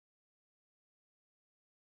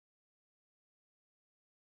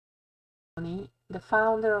Moni, the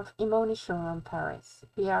founder of Moni Showroom Paris.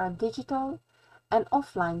 We are a digital and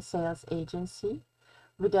offline sales agency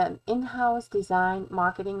with an in-house design,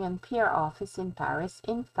 marketing and PR office in Paris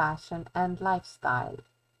in fashion and lifestyle.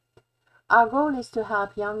 Our goal is to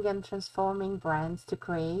help young and transforming brands to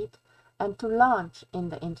create and to launch in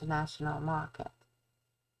the international market.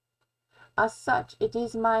 As such, it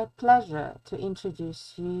is my pleasure to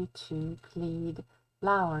introduce you to Kleed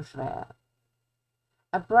Loungewear,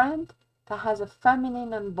 a brand that has a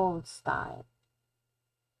feminine and bold style.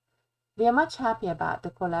 We are much happy about the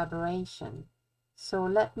collaboration, so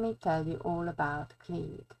let me tell you all about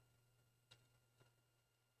Kleed.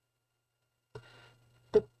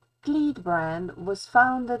 The Kleed brand was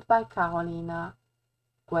founded by Carolina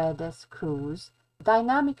Guedes Cruz,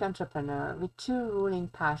 dynamic entrepreneur with two ruling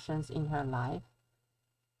passions in her life: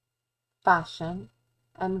 fashion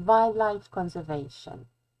and wildlife conservation.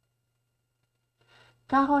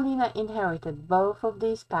 Carolina inherited both of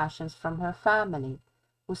these passions from her family,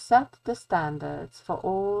 who set the standards for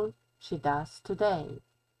all she does today.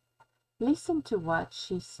 Listen to what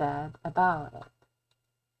she said about it.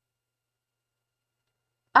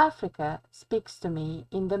 Africa speaks to me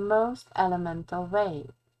in the most elemental way.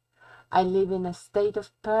 I live in a state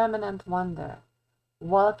of permanent wonder,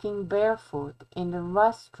 walking barefoot in the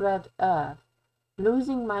rust-red earth,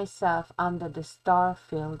 losing myself under the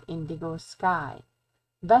star-filled indigo sky.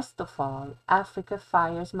 Best of all, Africa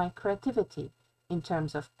fires my creativity in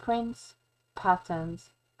terms of prints,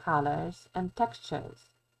 patterns, colors, and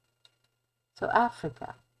textures. So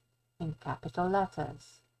Africa, in capital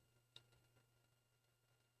letters.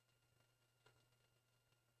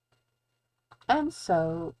 And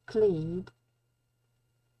so Kleed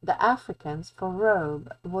the Afrikaans for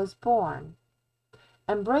Robe was born.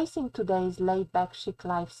 Embracing today's laid-back chic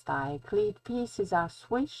lifestyle, Kleed pieces are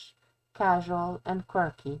swish, casual, and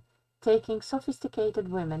quirky, taking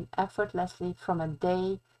sophisticated women effortlessly from a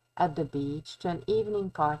day at the beach to an evening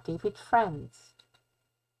party with friends.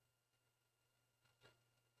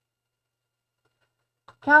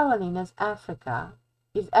 Carolina's Africa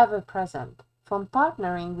is ever present, from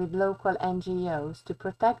partnering with local NGOs to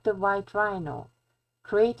protect the white rhino,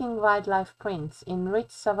 creating wildlife prints in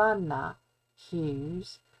rich savanna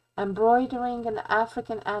hues, embroidering an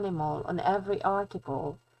African animal on every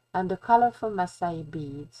article, and the colorful Maasai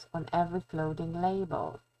beads on every clothing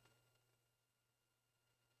label.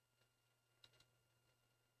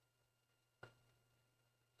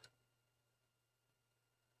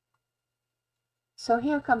 So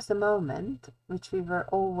here comes the moment which we were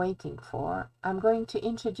all waiting for. I'm going to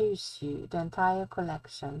introduce you the entire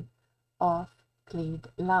collection of Kleed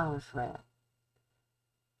Loungewear.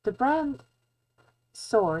 The brand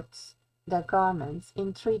sorts their garments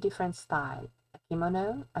in three different styles: a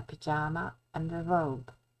kimono, a pyjama, and a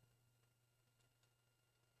robe.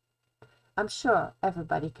 I'm sure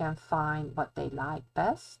everybody can find what they like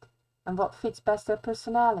best and what fits best their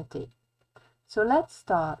personality. So let's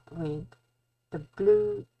start with the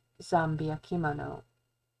blue Zambia Kimono.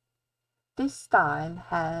 This style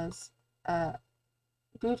has a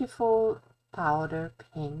beautiful powder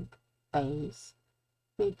pink base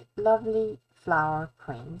with lovely flower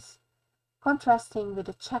prints, contrasting with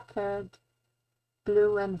a checkered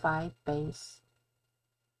blue and white base,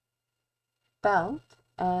 belt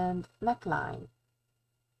and neckline.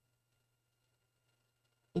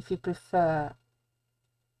 If you prefer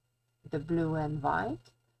the blue and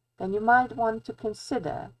white, then you might want to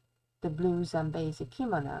consider the blue Zambezi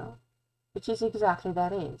Kimono, which is exactly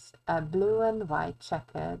that is, a blue and white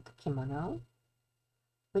checkered kimono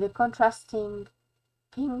with a contrasting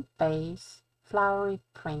pink base, flowery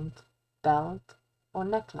print, belt or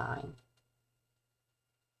neckline.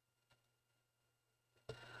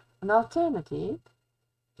 An alternative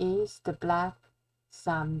is the black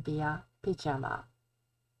Zambia Pyjama.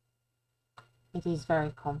 It is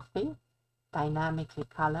very comfy, dynamically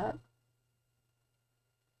colored,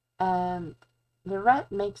 and the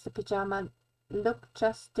red makes the pyjama look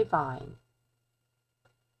just divine.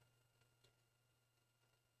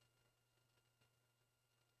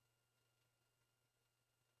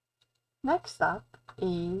 Next up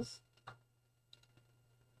is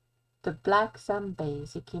the black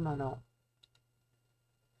Zambezi Kimono.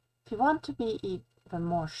 If you want to be even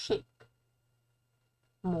more chic,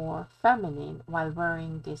 more feminine while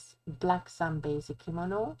wearing this black Zambezi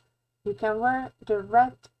Kimono, you can wear the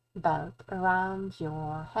red belt around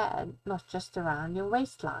your head, not just around your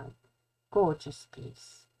waistline. Gorgeous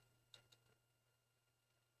piece.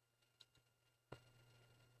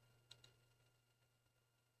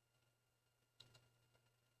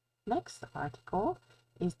 Next article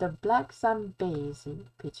is the black Zambezi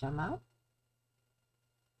Pyjama.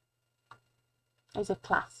 is a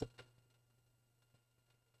classic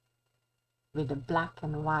with a black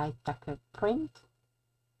and white checkered print.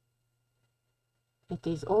 It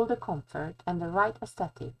is all the comfort and the right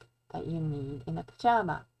aesthetic that you need in a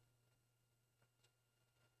pyjama.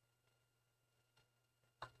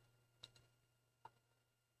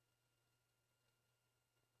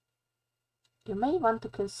 You may want to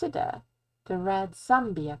consider the red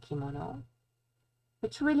Zambia Kimono,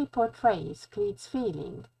 which really portrays Kleed's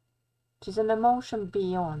feeling, which is an emotion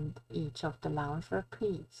beyond each of the loungewear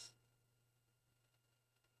pieces.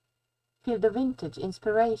 Feel the vintage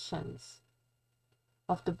inspirations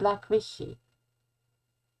of the black Vichy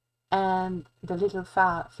and the little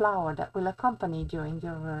flower that will accompany during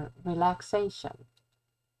your relaxation.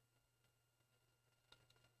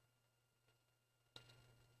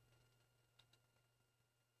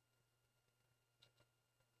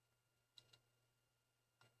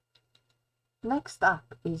 Next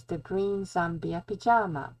up is the green Zambia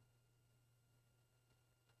Pyjama.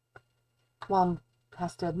 One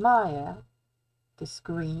has to admire this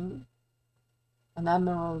green, an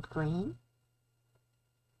emerald green,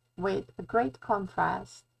 with a great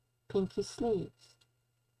contrast pinky sleeves.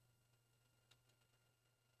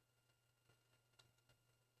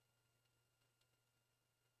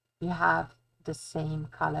 You have the same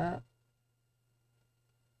color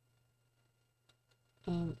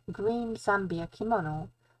in green Zambia Kimono,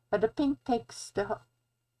 but the pink takes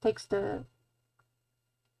the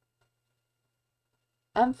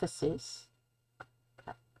emphasis,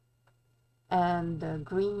 and the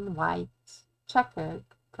green white checkered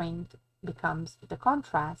print becomes the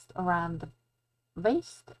contrast around the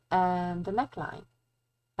waist and the neckline.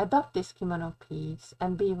 Adopt this kimono piece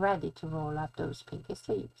and be ready to roll up those pinky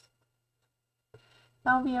sleeves.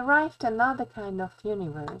 Now we arrive to another kind of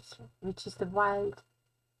universe, which is the Wild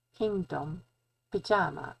Kingdom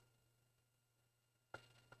Pyjama.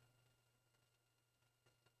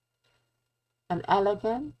 An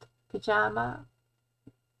elegant pyjama,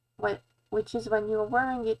 which is when you're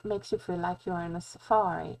wearing it makes you feel like you're in a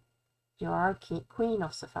safari. You are queen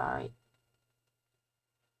of safari.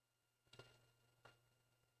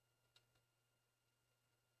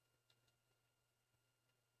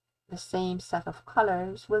 The same set of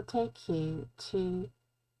colors will take you to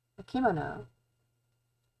a kimono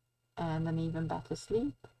and an even better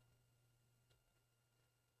sleep.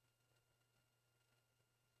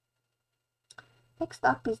 Next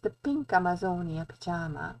up is the pink Amazonia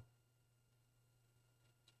pyjama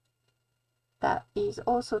that is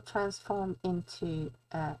also transformed into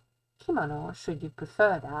a kimono, should you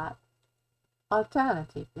prefer that.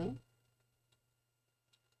 Alternatively,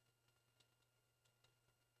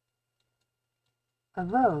 a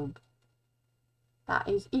robe that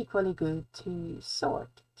is equally good to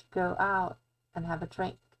sort, to go out and have a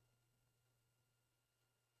drink.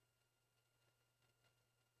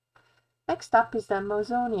 Next up is the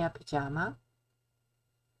Amazonia pyjama.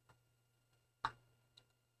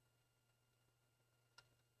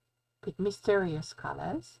 With mysterious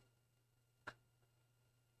colors,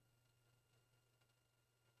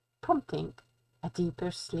 prompting a deeper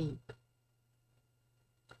sleep.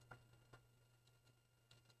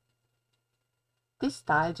 This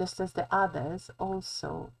style, just as the others,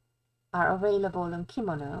 also are available in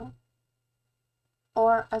kimono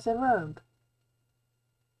or as a robe.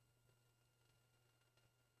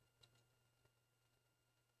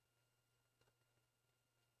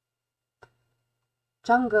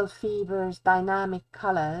 Jungle Fever's dynamic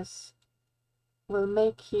colors will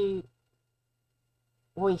make you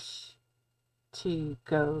wish to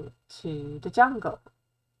go to the jungle.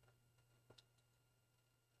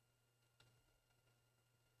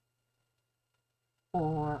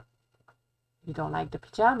 Or you don't like the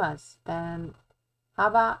pajamas, then how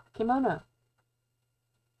about kimono?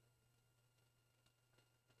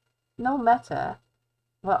 No matter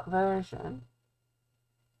what version,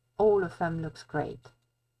 all of them looks great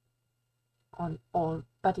on all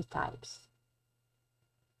body types.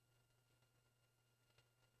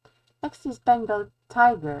 Next is Bengal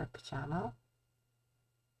Tiger Pyjama,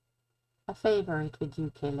 a favorite with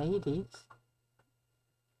UK ladies.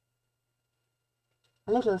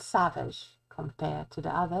 A little savage compared to the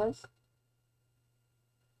others.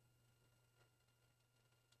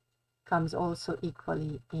 Comes also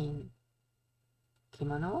equally in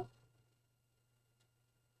kimono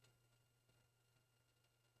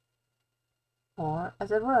or as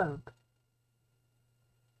a robe.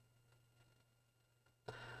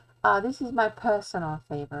 This is my personal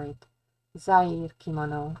favorite, Zaire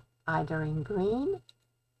Kimono, either in green,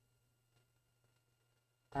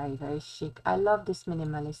 very chic. I love this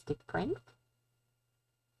minimalistic print.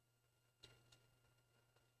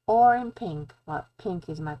 or in pink. Well, pink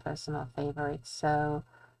is my personal favorite, so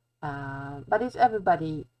but it's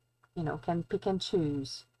everybody, you know, can pick and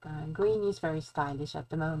choose. Green is very stylish at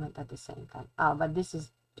the moment at the same time. Oh, but this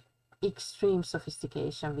is extreme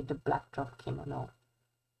sophistication with the black drop kimono.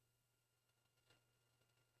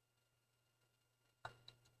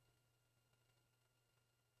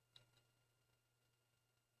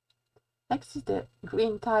 Next is the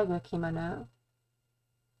green tiger kimono.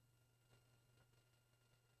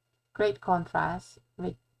 Great contrast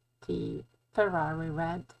with the Ferrari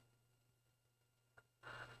red.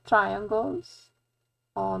 Triangles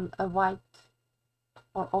on a white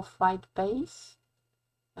or off-white base.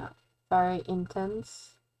 Very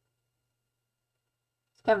intense.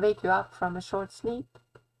 It can wake you up from a short sleep.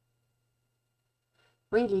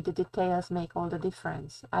 Really, the details make all the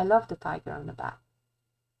difference. I love the tiger on the back.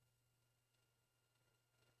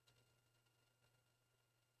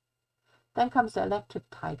 Then comes the electric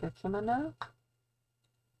tiger kimono.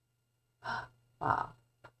 Wow,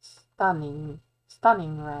 stunning,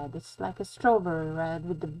 stunning red. It's like a strawberry red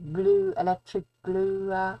with the blue, electric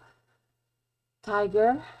blue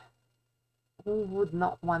tiger. Who would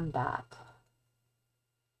not want that?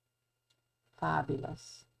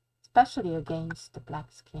 Fabulous, especially against the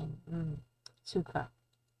black skin. Super.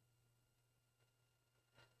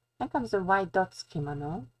 Then comes the white dots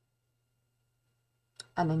kimono.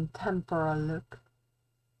 An intemporal look.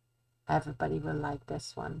 Everybody will like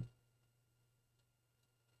this one.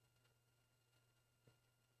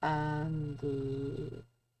 And the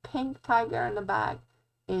pink tiger in the back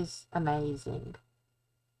is amazing.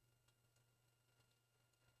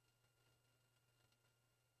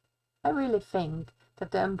 I really think that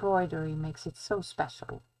the embroidery makes it so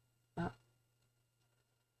special. Yeah.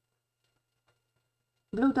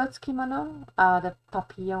 Blue dots kimono, the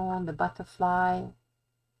papillon, the butterfly.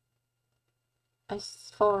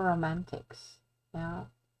 It's for romantics. Yeah.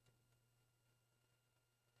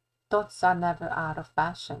 Dots are never out of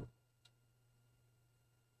fashion.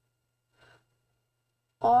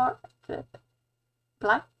 Or the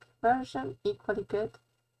black version, equally good.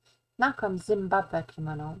 Now comes Zimbabwe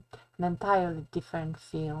Kimono, an entirely different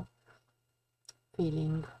feeling.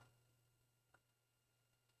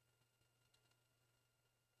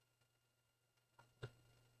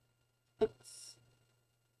 It's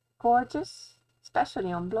gorgeous,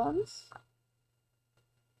 especially on blondes.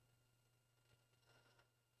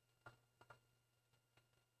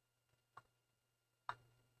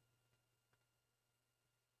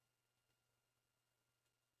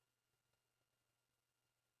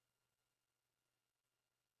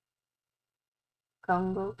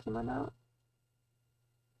 Congo kimono.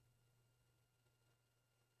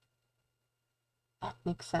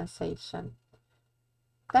 Ethnic sensation.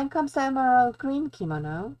 Then comes the emerald green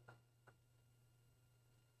kimono.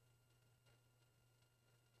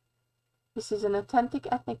 This is an authentic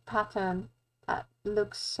ethnic pattern that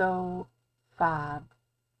looks so fab.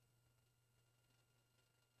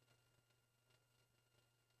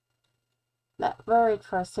 Let's wear it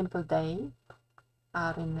for a simple day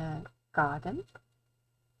out in the garden.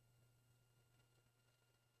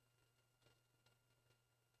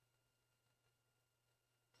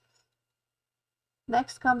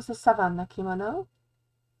 Next comes the Savannah Kimono.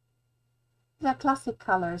 These are classic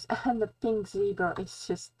colors, and the pink zebra is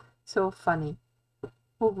just so funny.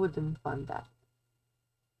 Who wouldn't want that?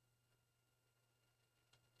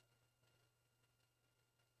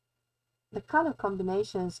 The color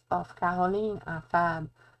combinations of Caroline are fab.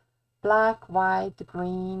 Black, white,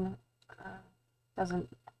 green, doesn't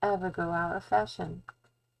ever go out of fashion.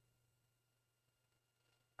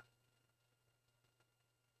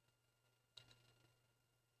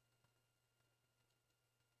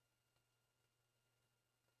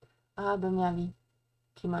 The Nyali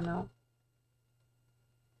Kimono.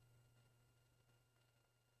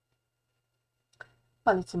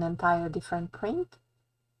 Well, it's an entire different print.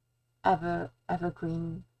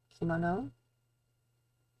 Evergreen kimono.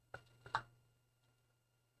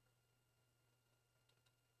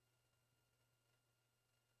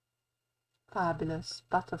 Fabulous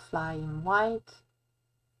butterfly in white.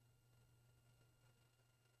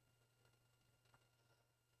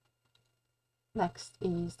 Next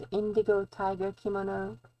is the Indigo Tiger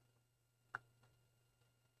Kimono.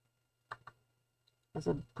 There's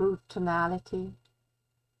a brute tonality.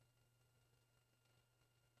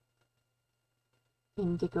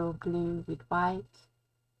 Indigo blue with white.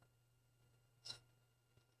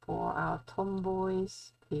 For our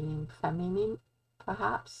tomboys, feeling feminine,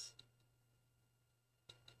 perhaps.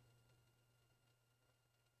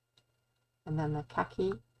 And then the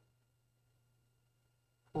Kaki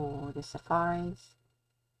for the safaris.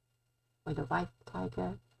 with a white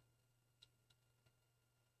tiger.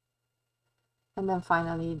 And then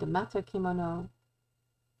finally the matte kimono.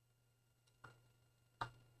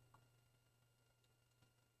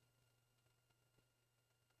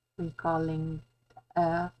 Recalling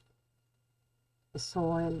the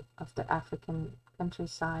soil of the African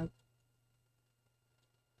countryside.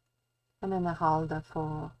 And then a Halda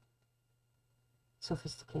for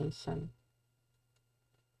sophistication.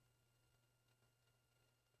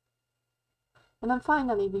 And then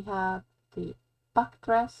finally we have the buck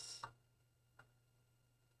dress.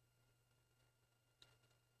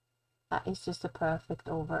 That is just a perfect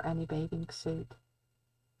over any bathing suit.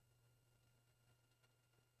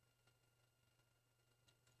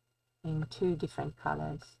 In 2 different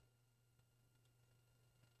colors.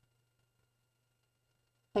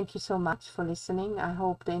 Thank you so much for listening. I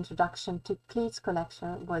hope the introduction to Kleed's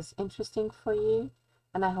collection was interesting for you,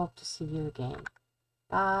 and I hope to see you again.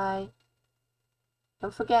 Bye.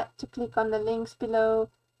 Don't forget to click on the links below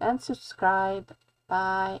and subscribe.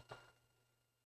 Bye.